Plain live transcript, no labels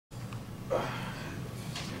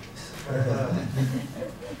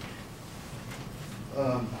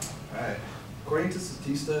Alright. According to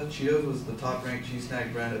Statista, Cheetos was the top-ranked cheese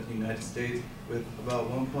snack brand of the United States with about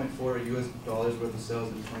 $1.4 US worth of sales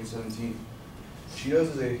in 2017.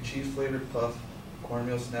 Cheetos is a cheese-flavored puff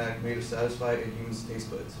cornmeal snack made to satisfy a human's taste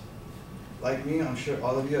buds. Like me, I'm sure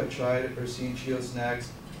all of you have tried or seen Cheetos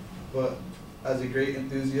snacks, but as a great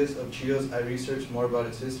enthusiast of Cheetos, I researched more about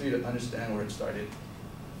its history to understand where it started.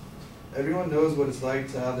 Everyone knows what it's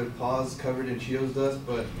like to have their paws covered in Cheetos dust,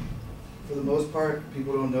 but for the most part,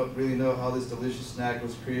 people don't really know how this delicious snack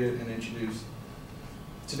was created and introduced.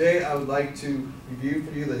 Today, I would like to review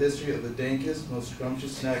for you the history of the dankest, most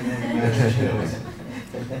scrumptious snack known as Cheetos.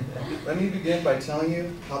 Let me begin by telling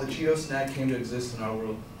you how the Cheetos snack came to exist in our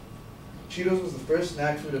world. Cheetos was the first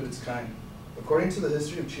snack food of its kind. According to the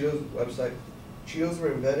History of Cheetos website, Cheetos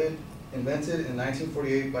were invented in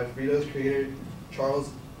 1948 by Fritos creator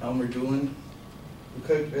Charles Elmer Dulin, who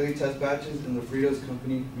cooked early test batches in the Fritos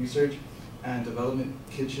Company Research and Development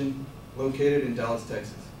Kitchen located in Dallas,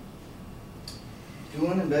 Texas.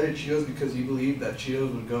 Dulin invented Cheetos because he believed that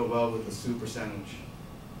Cheetos would go well with a soup or sandwich.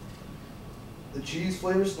 The cheese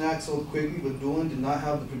flavor snack sold quickly, but Dulin did not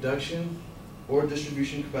have the production or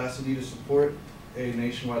distribution capacity to support a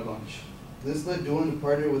nationwide launch. This led Dulin to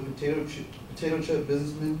partner with potato chip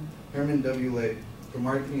businessman Herman W. Lay for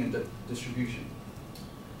marketing and distribution.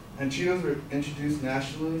 And Cheetos were introduced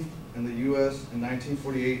nationally in the U.S. in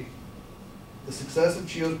 1948. The success of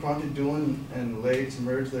Cheetos prompted Dulin and Lay to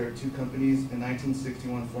merge their two companies in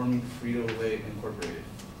 1961, forming Frito-Lay Incorporated.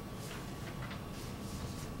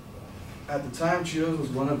 At the time, Cheetos was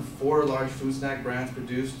one of 4 large food snack brands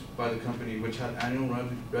produced by the company, which had annual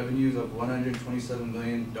revenues of $127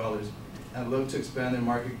 million and looked to expand their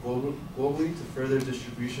market globally to further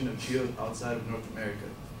distribution of Cheetos outside of North America.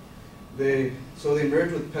 So they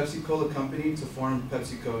merged with Pepsi-Cola Company to form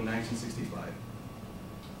PepsiCo in 1965.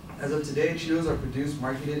 As of today, Cheetos are produced,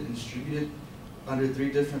 marketed, and distributed under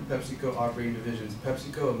 3 different PepsiCo operating divisions: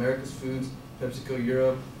 PepsiCo Americas Foods, PepsiCo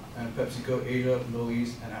Europe, and PepsiCo Asia, Middle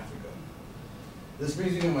East, and Africa. This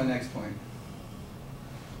brings me to my next point.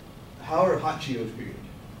 How are hot Cheetos created?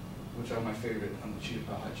 Which are my favorite. I'm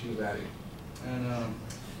the hot Cheetos addict. And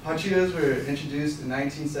hot Cheetos were introduced in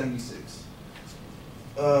 1976.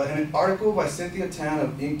 In an article by Cynthia Tan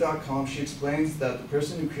of Inc.com, she explains that the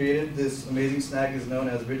person who created this amazing snack is known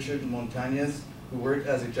as Richard Montañez, who worked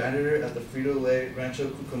as a janitor at the Frito-Lay Rancho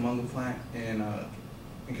Cucamonga plant in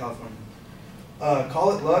California.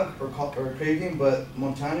 Call it luck or craving, but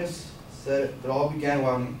Montañez said it all began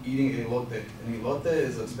while eating elote. And elote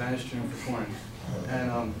is a Spanish term for corn.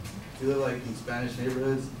 And if you live like in Spanish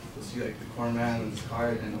neighborhoods, you'll see like the corn man in his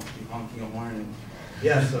cart and he'll be honking a horn. And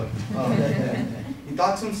yeah, so he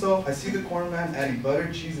thought to himself, I see the corn man adding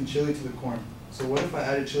butter, cheese, and chili to the corn. So what if I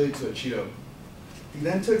added chili to a Cheeto? He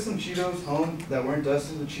then took some Cheetos home that weren't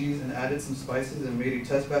dusted with cheese and added some spices and made a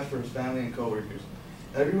test batch for his family and coworkers.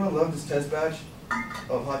 Everyone loved his test batch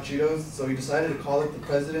of hot Cheetos, so he decided to call up the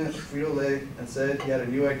president of Frito-Lay and said he had a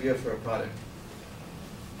new idea for a product.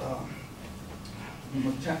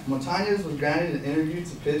 Montañez was granted an interview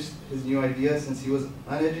to pitch his new idea. Since he was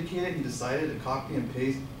uneducated, he decided to copy and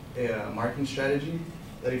paste a marketing strategy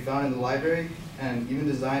that he found in the library and even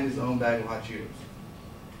designed his own bag of hot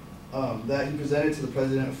Cheetos that he presented to the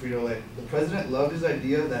president of Frito-Lay. The president loved his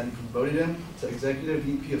idea that he promoted him to executive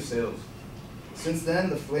VP of sales. Since then,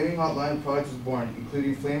 the Flaming Hot line of products was born,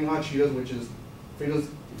 including Flaming Hot Cheetos, which is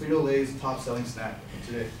Frito-Lay's top-selling snack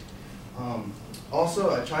today.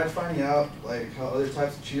 Also, I tried finding out like how other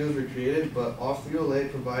types of Cheetos were created, but all Frito-Lay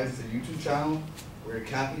provides is a YouTube channel where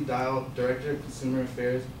Kathy Dial, Director of Consumer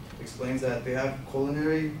Affairs, explains that they have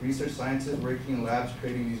culinary research scientists working in labs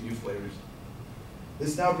creating these new flavors.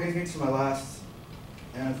 This now brings me to my last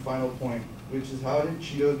and final point, which is how did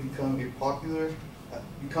Cheetos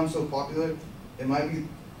become so popular? It might be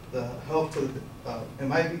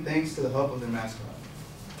thanks to the help of their mascot.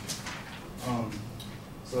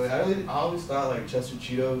 So I always thought like Chester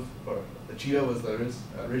Cheetos, or the Cheeto was the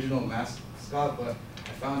original mascot, but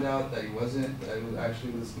I found out that he wasn't, that it was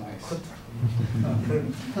actually this mice.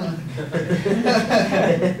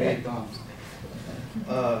 Baked on.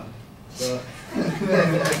 So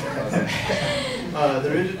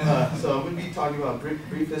I'm going to be talking about a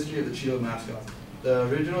brief history of the Cheetos mascot. The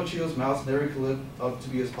original Cheetos mouse never could live up to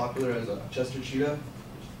be as popular as Chester Cheetah.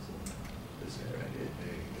 This guy right here.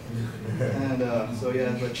 There you go. And so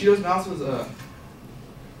yeah, the Cheetos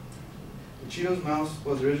mouse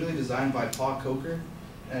was originally designed by Paul Coker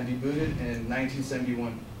and debuted in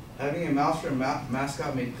 1971. Having a mouse for a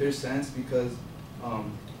mascot made clear sense because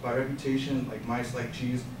by reputation, like mice like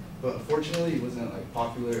cheese, but unfortunately it wasn't like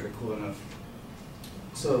popular or cool enough.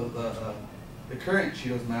 So the current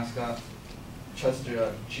Cheetos mascot,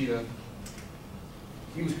 Chester Cheetah,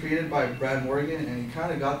 he was created by Brad Morgan, and he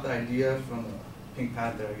kind of got the idea from the Pink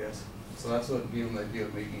Panther, I guess. So that's what gave him the idea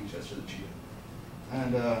of making Chester the Cheetah.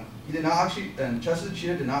 And he did not actually, and Chester the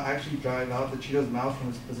Cheetah did not actually drive out the Cheetah's mouse from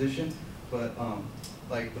his position, but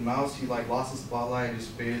like the mouse, he like lost the spotlight and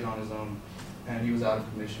just faded on his own, and he was out of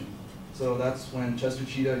commission. So that's when Chester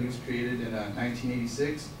Cheetah, he was created in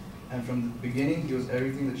 1986, and from the beginning, he was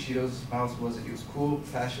everything the Cheetos mouse was. He was cool,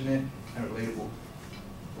 passionate, and relatable.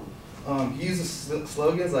 He used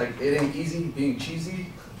slogans like, "It ain't easy being cheesy,"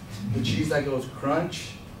 "The cheese that goes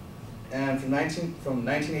crunch," and from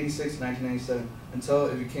 1986 to 1997, until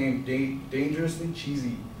it became dangerously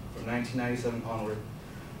cheesy from 1997 onward.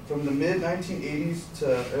 From the mid-1980s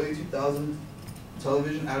to early 2000s,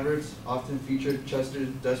 television adverts often featured Chester's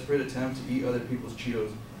desperate attempt to eat other people's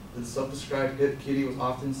Cheetos. The self-described hip kitty was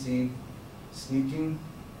often seen sneaking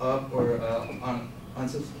up or on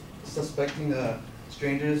unsuspecting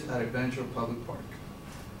strangers at a Ventura public park.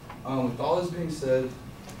 With all this being said,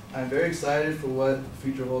 I'm very excited for what the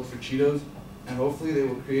future holds for Cheetos, and hopefully they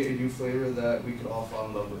will create a new flavor that we could all fall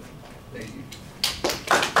in love with. Thank you.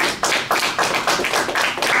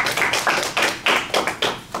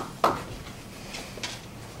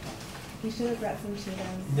 You should have brought some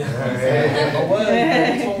Cheetos. But what?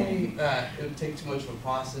 They told me it would take too much of a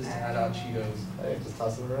process to add out Cheetos. Hey, just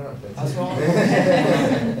toss them around. That's wrong. Oh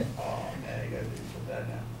man, you guys are so bad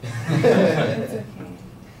now. It's okay.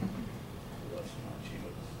 Love some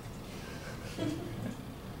Cheetos.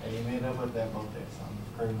 And you made up with that boat there, so I'm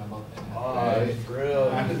hurting my boat there. Oh, for real.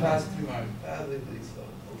 I've been passing through my bad lately, so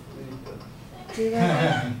hopefully. But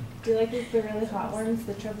Do you like the really hot ones,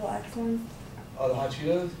 the triple X ones? oh, the hot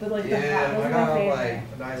Cheetos? But like the Yeah, hot but I ones, got my favorite. like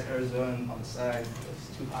a nice Arizona on the side.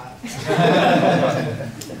 It's too hot.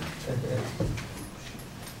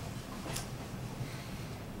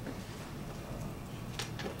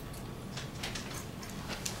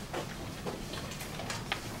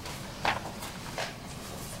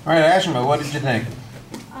 All right, Ashima, what did you think?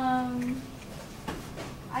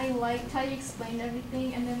 I liked how you explained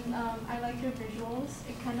everything, and then I liked your visuals.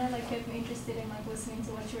 It kind of like kept me interested in like listening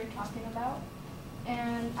to what you were talking about.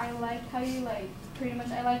 And I liked how you I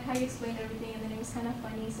liked how you explained everything, and then it was kind of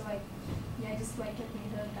funny. So like, yeah, just like kept me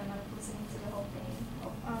hooked and like listening to the whole thing.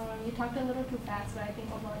 You talked a little too fast, but I think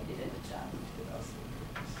overall you did a good job.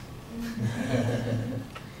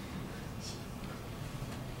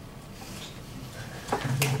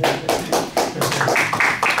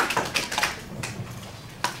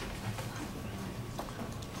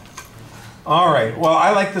 All right, well,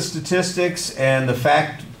 I like the statistics and the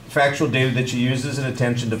factual data that you use as an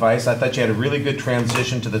attention device. I thought you had a really good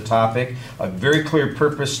transition to the topic, a very clear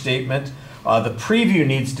purpose statement. The preview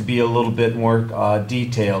needs to be a little bit more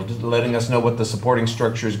detailed, letting us know what the supporting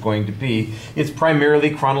structure is going to be. It's primarily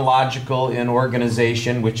chronological in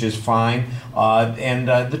organization, which is fine, and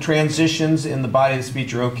the transitions in the body of the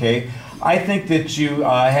speech are okay. I think that you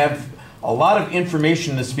have a lot of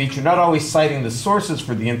information in the speech. You're not always citing the sources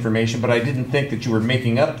for the information, but I didn't think that you were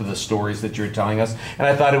making up the stories that you were telling us. And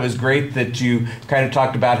I thought it was great that you kind of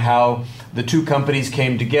talked about how the two companies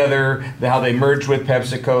came together, how they merged with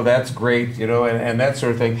PepsiCo. That's great, you know, and that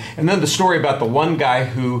sort of thing. And then the story about the one guy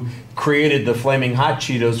who created the Flaming Hot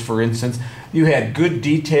Cheetos, for instance. You had good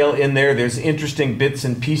detail in there. There's interesting bits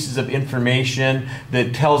and pieces of information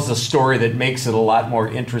that tells a story that makes it a lot more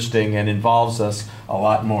interesting and involves us a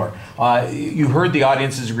lot more. You heard the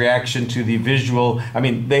audience's reaction to the visual. I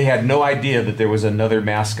mean, they had no idea that there was another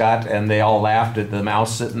mascot, and they all laughed at the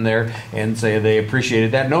mouse sitting there and say they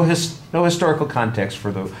appreciated that. No historical context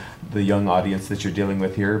for the young audience that you're dealing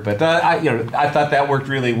with here, but I thought that worked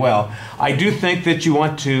really well. I do think that you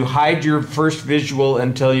want to hide your first visual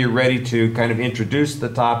until you're ready to kind of introduce the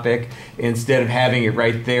topic instead of having it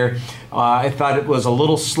right there. I thought it was a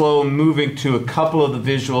little slow moving to a couple of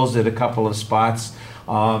the visuals at a couple of spots.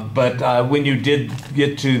 But when you did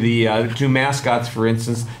get to the two mascots, for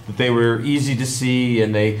instance, that they were easy to see,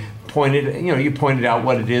 and they you pointed out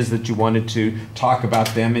what it is that you wanted to talk about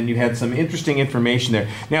them, and you had some interesting information there.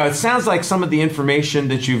 Now, it sounds like some of the information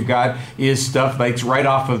that you've got is stuff like right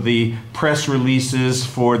off of the press releases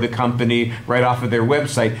for the company, right off of their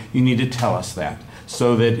website. You need to tell us that,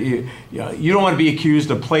 so that you don't want to be accused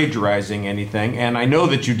of plagiarizing anything. And I know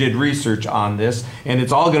that you did research on this, and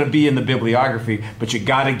it's all going to be in the bibliography, but you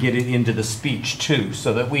got to get it into the speech too,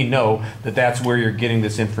 so that we know that that's where you're getting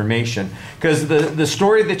this information. Because the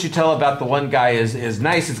story that you tell about the one guy is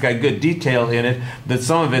nice. It's got good detail in it, but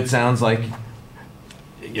some of it sounds like,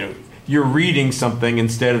 you you're reading something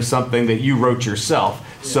instead of something that you wrote yourself.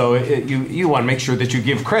 So you want to make sure that you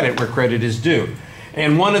give credit where credit is due.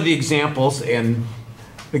 And one of the examples, and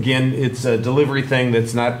again, it's a delivery thing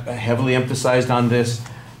that's not heavily emphasized on this.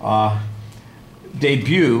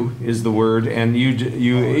 Debut is the word, and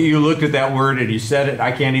you looked at that word and you said it.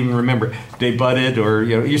 I can't even remember. Debuted, or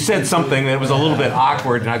you said something that was a little bit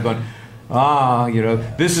awkward, and I've gone,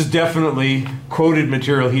 this is definitely quoted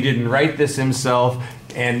material. He didn't write this himself,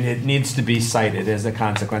 and it needs to be cited as a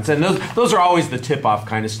consequence. And those are always the tip-off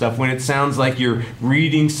kind of stuff. When it sounds like you're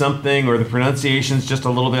reading something or the pronunciation's just a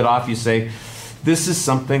little bit off, you say, this is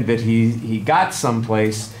something that he got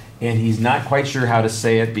someplace, and he's not quite sure how to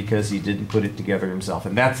say it because he didn't put it together himself.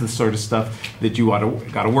 And that's the sort of stuff that you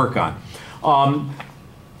got to work on.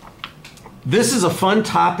 This is a fun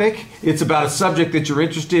topic. It's about a subject that you're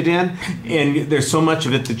interested in, and there's so much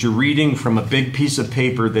of it that you're reading from a big piece of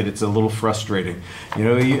paper that it's a little frustrating.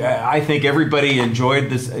 I think everybody enjoyed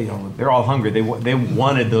this. They're all hungry. They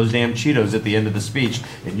wanted those damn Cheetos at the end of the speech,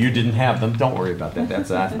 and you didn't have them. Don't worry about that. That's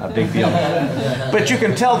a big deal. But you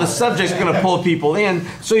can tell the subject's going to pull people in,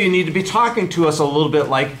 so you need to be talking to us a little bit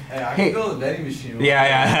like, hey, I can build a vending machine.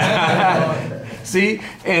 Yeah. See,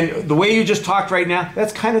 and the way you just talked right now,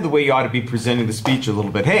 that's kind of the way you ought to be presenting the speech a little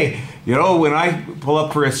bit. Hey, when I pull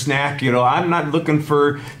up for a snack, I'm not looking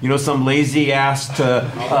for some lazy ass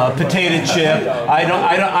potato chip.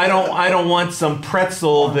 I don't want some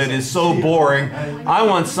pretzel that is so boring. I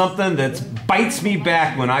want something that bites me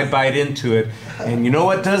back when I bite into it. And you know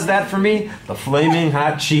what does that for me? The flaming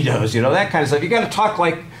hot Cheetos. That kind of stuff. You got to talk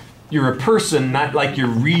like you're a person, not like you're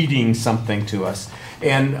reading something to us.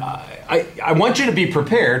 And I want you to be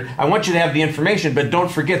prepared. I want you to have the information, but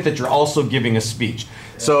don't forget that you're also giving a speech.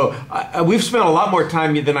 So we've spent a lot more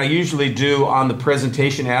time than I usually do on the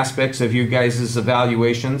presentation aspects of you guys'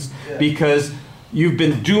 evaluations because you've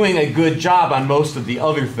been doing a good job on most of the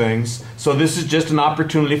other things. So this is just an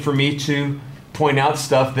opportunity for me to point out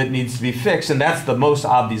stuff that needs to be fixed, and that's the most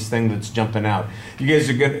obvious thing that's jumping out. You guys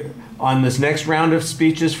are good. On this next round of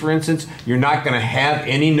speeches, for instance, you're not going to have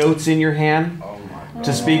any notes in your hand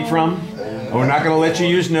to speak from. We're not going to let you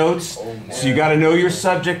use notes, so you got to know your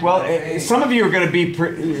subject well. Some of you are going to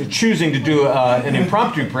be choosing to do an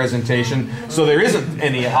impromptu presentation, so there isn't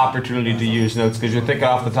any opportunity to use notes because you're thinking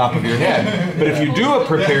off the top of your head. But if you do a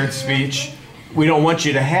prepared speech, we don't want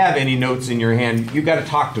you to have any notes in your hand. You got to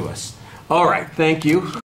talk to us. All right, thank you.